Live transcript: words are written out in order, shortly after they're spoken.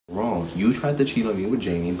You tried to cheat on me with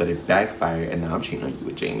Jamie, but it backfired, and now I'm cheating on you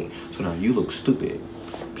with Jamie. So now you look stupid.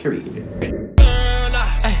 Period.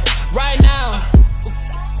 Right now,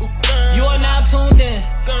 you are now tuned in.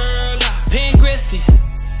 Pin Crispy.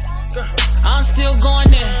 I'm still going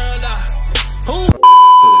there.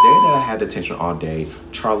 So the day that I had detention all day,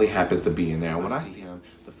 Charlie happens to be in there. When I see him,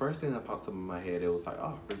 the first thing that pops up in my head, it was like,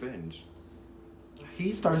 oh, revenge.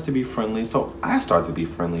 He starts to be friendly, so I start to be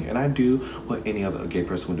friendly, and I do what any other gay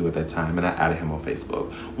person would do at that time, and I added him on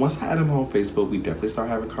Facebook. Once I added him on Facebook, we definitely started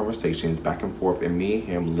having conversations back and forth, and me and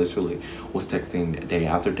him literally was texting day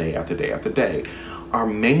after day after day after day. Our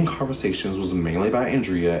main conversations was mainly about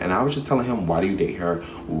Andrea, and I was just telling him, why do you date her?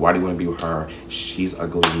 Why do you want to be with her? She's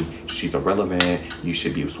ugly. She's irrelevant. You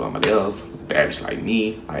should be with somebody else. Bad like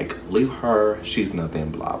me. Like, leave her. She's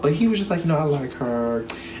nothing, blah. But he was just like, no, I like her,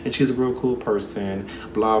 and she's a real cool person,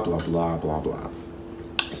 blah, blah, blah, blah, blah.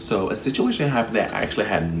 So a situation happened that actually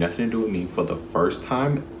had nothing to do with me for the first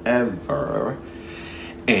time ever.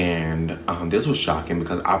 And this was shocking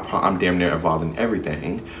because I'm damn near involved in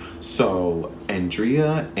everything. So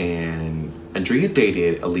Andrea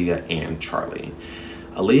dated Aaliyah and Charlie.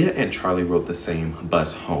 Aaliyah and Charlie rode the same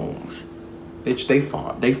bus home. Bitch, they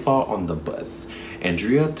fought. They fought on the bus.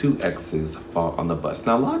 Andrea, two exes, fought on the bus.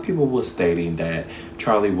 Now, a lot of people were stating that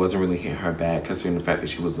Charlie wasn't really hitting her back considering the fact that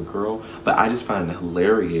she was a girl. But I just find it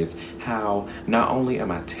hilarious how not only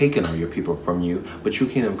am I taking all your people from you, but you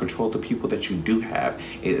can't even control the people that you do have.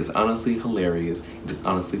 It is honestly hilarious. It is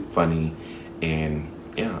honestly funny. And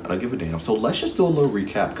yeah, I don't give a damn. So let's just do a little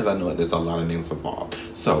recap because I know that there's a lot of names involved.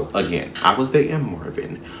 So again, I was dating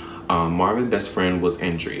Marvin. Marvin's best friend was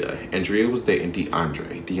Andrea. Andrea was dating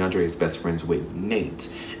DeAndre. DeAndre is best friends with Nate.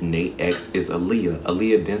 Nate ex is Aaliyah.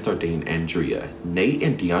 Aaliyah then started dating Andrea. Nate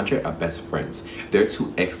and DeAndre are best friends. Their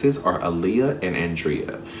two exes are Aaliyah and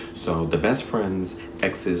Andrea. So the best friends'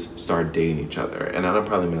 exes started dating each other. And I don't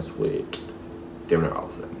probably mess with them all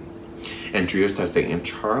of them. Andrea starts dating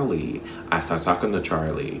Charlie. I start talking to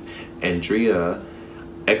Charlie. Andrea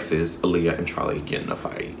exes Aaliyah and Charlie get in a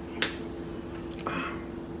fight.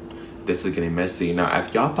 This is getting messy. Now,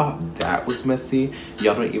 if y'all thought that was messy,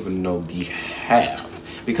 y'all don't even know the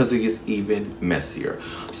half, because it gets even messier.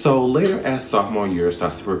 So later, as sophomore year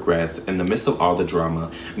starts to progress, in the midst of all the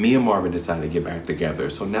drama, me and Marvin decided to get back together.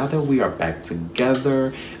 So now that we are back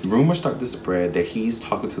together, rumors start to spread that he's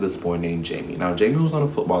talking to this boy named Jamie. Now, Jamie was on a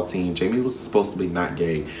football team. Jamie was supposed to be not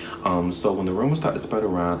gay. So when the rumors started to spread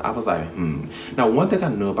around, I was like, Now, one thing I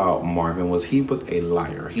knew about Marvin was he was a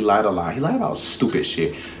liar. He lied a lot. He lied about stupid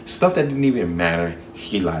shit. Stuff that didn't even matter.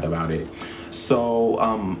 He lied about it. So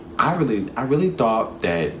I really thought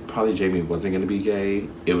that probably Jamie wasn't gonna be gay.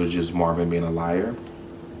 It was just Marvin being a liar.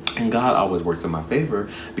 And God always works in my favor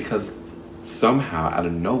because somehow out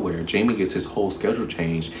of nowhere Jamie gets his whole schedule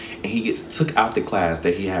changed and he gets took out the class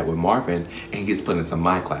that he had with Marvin and he gets put into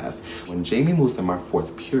my class. When Jamie moves in my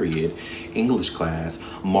fourth period English class,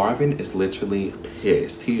 Marvin is literally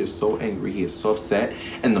pissed. He is so angry, he is so upset,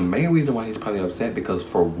 and the main reason why he's probably upset because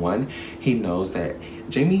for one, he knows that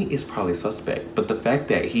Jamie is probably suspect, but the fact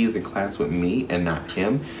that he's in class with me and not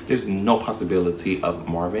him, there's no possibility of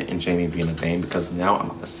Marvin and Jamie being a thing because now I'm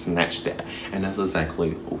gonna snatch that, and that's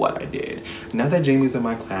exactly what I did. Now that Jamie's in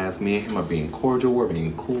my class, me and him are being cordial, we're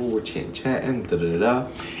being cool, we're chit-chatting,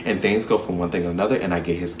 and things go from one thing to another, and I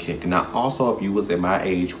get his kick. Now, also, if you was in my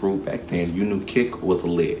age group back then, you knew kick was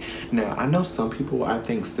lit. Now, I know some people, I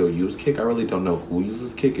think, still use kick. I really don't know who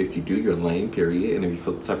uses kick. If you do, you're lame, period, and if you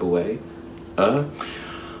feel the type of way,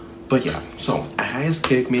 but yeah, so I had his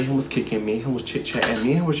kick, me and him was kicking, me and him was chit-chatting,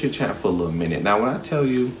 me and him was chit-chatting for a little minute. Now, when I tell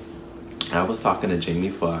you, I was talking to Jamie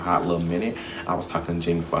for a hot little minute.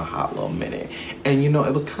 And, you know,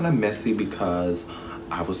 it was kind of messy because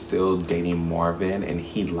I was still dating Marvin and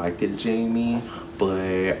he liked it, Jamie.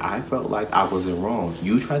 But I felt like I wasn't wrong.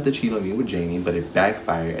 You tried to cheat on me with Jamie, but it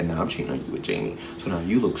backfired. And now I'm cheating on you with Jamie. So now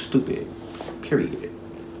you look stupid. Period.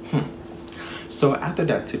 So after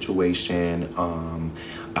that situation,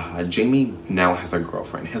 Jamie now has a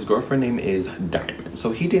girlfriend. His girlfriend name is Diamond.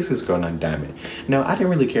 So he dates his girl named Diamond. Now, I didn't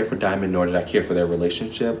really care for Diamond, nor did I care for their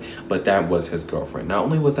relationship, but that was his girlfriend. Not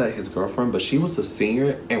only was that his girlfriend, but she was a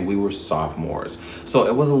senior and we were sophomores. So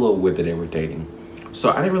it was a little weird that they were dating. So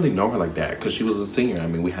I didn't really know her like that because she was a senior. I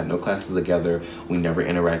mean, we had no classes together. We never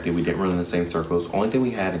interacted. We didn't run in the same circles. Only thing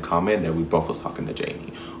we had in common that we both was talking to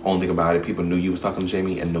Jamie. Only thing about it, people knew you was talking to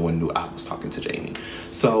Jamie and no one knew I was talking to Jamie.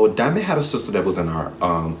 So Diamond had a sister that was in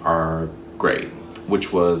our grade,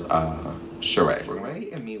 which was Sheree.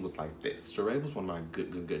 Sheree and me was like this. Sheree was one of my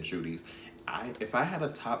good Judies. If I had a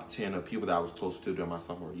top 10 of people that I was close to during my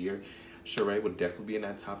sophomore year, Sheree would definitely be in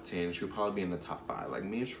that top 10. She would probably be in the top 5. Like,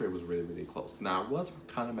 me and Sheree was really, really close. Now, I was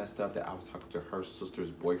kind of messed up that I was talking to her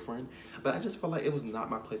sister's boyfriend, but I just felt like it was not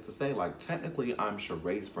my place to say. Like, technically, I'm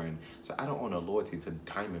Sheree's friend, so I don't own a loyalty to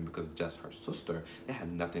Diamond because it's just her sister. It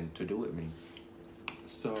had nothing to do with me.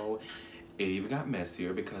 So it even got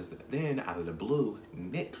messier because then, out of the blue,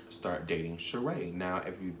 Nick started dating Sheree. Now,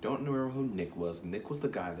 if you don't remember who Nick was the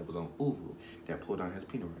guy that was on Uvu that pulled on his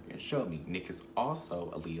peanut record and showed me. Nick is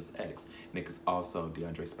also Aaliyah's ex. Nick is also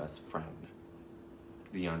DeAndre's best friend.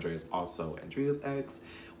 DeAndre is also Andrea's ex,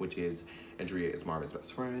 which is Andrea is Marvin's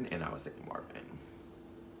best friend, and I was dating Marvin.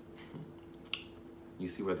 You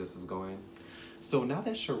see where this is going? So now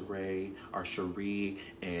that Sheree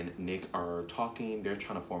and Nick are talking, they're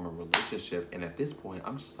trying to form a relationship. And at this point,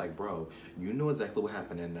 I'm just like, bro, you know exactly what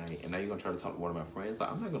happened that night. And now you're going to try to talk to one of my friends.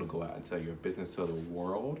 Like, I'm not going to go out and tell your business to the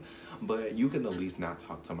world. But you can at least not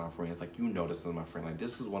talk to my friends. Like, you know this is my friend. Like,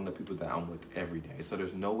 this is one of the people that I'm with every day. So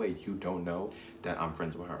there's no way you don't know that I'm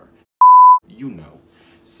friends with her. You know.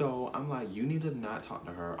 So I'm like, you need to not talk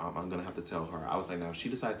to her. I'm gonna have to tell her. I was like, now if she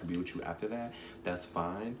decides to be with you after that, that's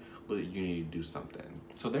fine, but you need to do something.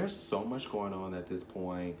 So there's so much going on at this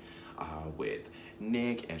point with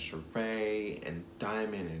Nick and Sheree and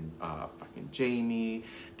Diamond and fucking Jamie.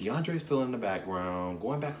 DeAndre's still in the background,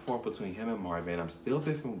 going back and forth between him and Marvin. I'm still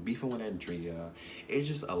beefing with Andrea. It's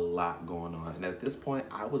just a lot going on. And at this point,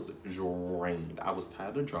 I was drained. I was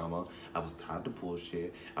tired of drama. I was tired of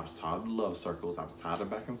bullshit. I was tired of love circles. I was tired of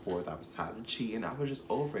back and forth. I was tired of cheating. I was just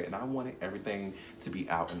over it. And I wanted everything to be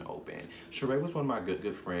out and open. Sheree was one of my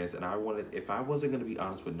good friends. And I wanted, if I wasn't going to be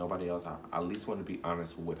honest with nobody else, I at least wanted to be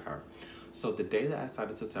honest with her. So the day that I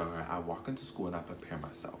decided to tell her, I walk into school and I prepare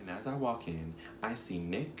myself. And as I walk in, I see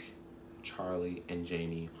Nick, Charlie, and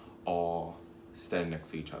Jamie all standing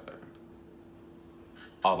next to each other.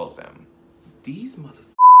 All of them. These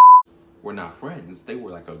motherfuckers were not friends. They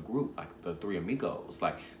were like a group, like the three amigos.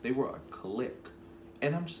 Like, they were a clique.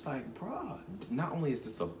 And I'm just like, bruh, not only is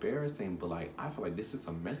this embarrassing, but like, I feel like this is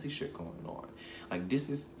some messy shit going on. Like, this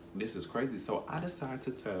is crazy. So I decided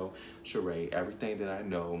to tell Sheree everything that I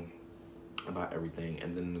know about everything,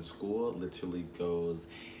 and then the school literally goes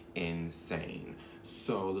insane.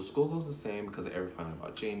 So the school goes insane because everybody found out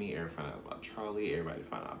about Jamie, everybody found out about Charlie, everybody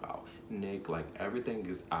found out about Nick. Like, everything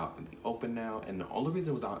is out in the open now, and the only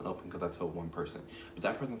reason it was out in the open because I told one person, but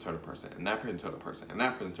that person told a person, and that person told a person, and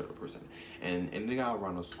that person told a person, and they got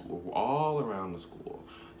around the school, all around the school.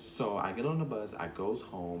 So I get on the bus, I goes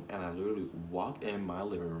home, and I literally walk in my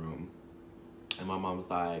living room, and my mom was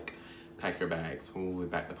like, pack your bags, we're moving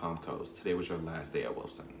back to Palm Coast. Today was your last day at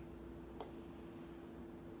Wilson.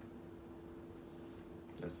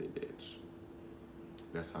 That's it, bitch.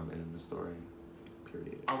 That's how I'm ending the story.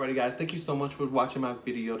 Period. Alrighty, guys, thank you so much for watching my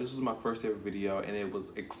video. This was my first ever video, and it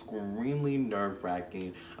was extremely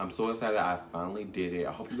nerve-wracking. I'm so excited I finally did it.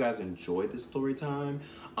 I hope you guys enjoyed this story time.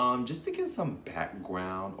 Just to get some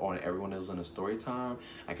background on everyone that was in the story time,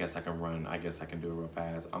 I guess I can do it real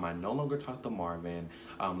fast. I no longer talk to Marvin.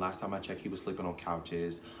 Last time I checked, he was sleeping on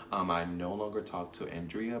couches. I no longer talk to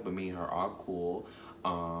Andrea, but me and her are cool.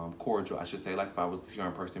 Cordial, I should say. Like, if I was here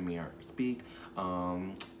in person, me and her speak.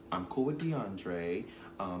 I'm cool with DeAndre.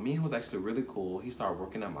 Me and him was actually really cool. He started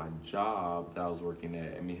working at my job that I was working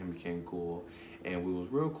at, and me and him became cool. And we was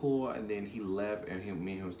real cool, and then he left, and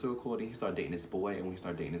me and him was still cool. Then he started dating this boy, and when he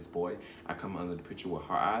started dating this boy, I come under the picture with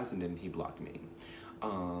her eyes, and then he blocked me.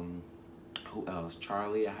 Who else?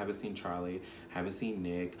 Charlie. I haven't seen Charlie. Haven't seen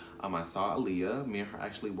Nick. I saw Aaliyah. Me and her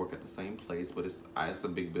actually work at the same place, but it's a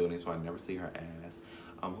big building, so I never see her ass.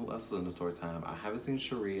 Who else is in the story time? I haven't seen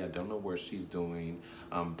Sheree. I don't know where she's doing.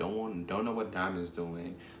 Don't know what Diamond's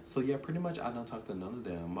doing. So yeah, pretty much I don't talk to none of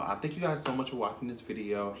them. I thank you guys so much for watching this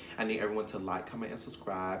video. I need everyone to like, comment, and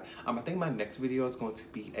subscribe. I think my next video is going to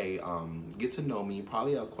be a get to know me,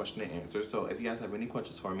 probably a question and answer. So if you guys have any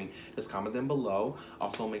questions for me, just comment them below.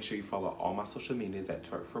 Also, make sure you follow all my social medias at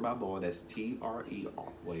Twerk for Balboa. That's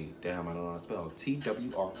T-R-E-R. Wait, damn, I don't know how to spell.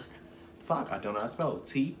 T-W-R. Fuck, I don't know how to spell it.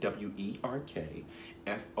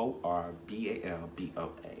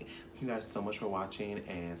 T-W-E-R-K-F-O-R-B-A-L-B-O-A. Thank you guys so much for watching,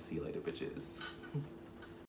 and see you later, bitches.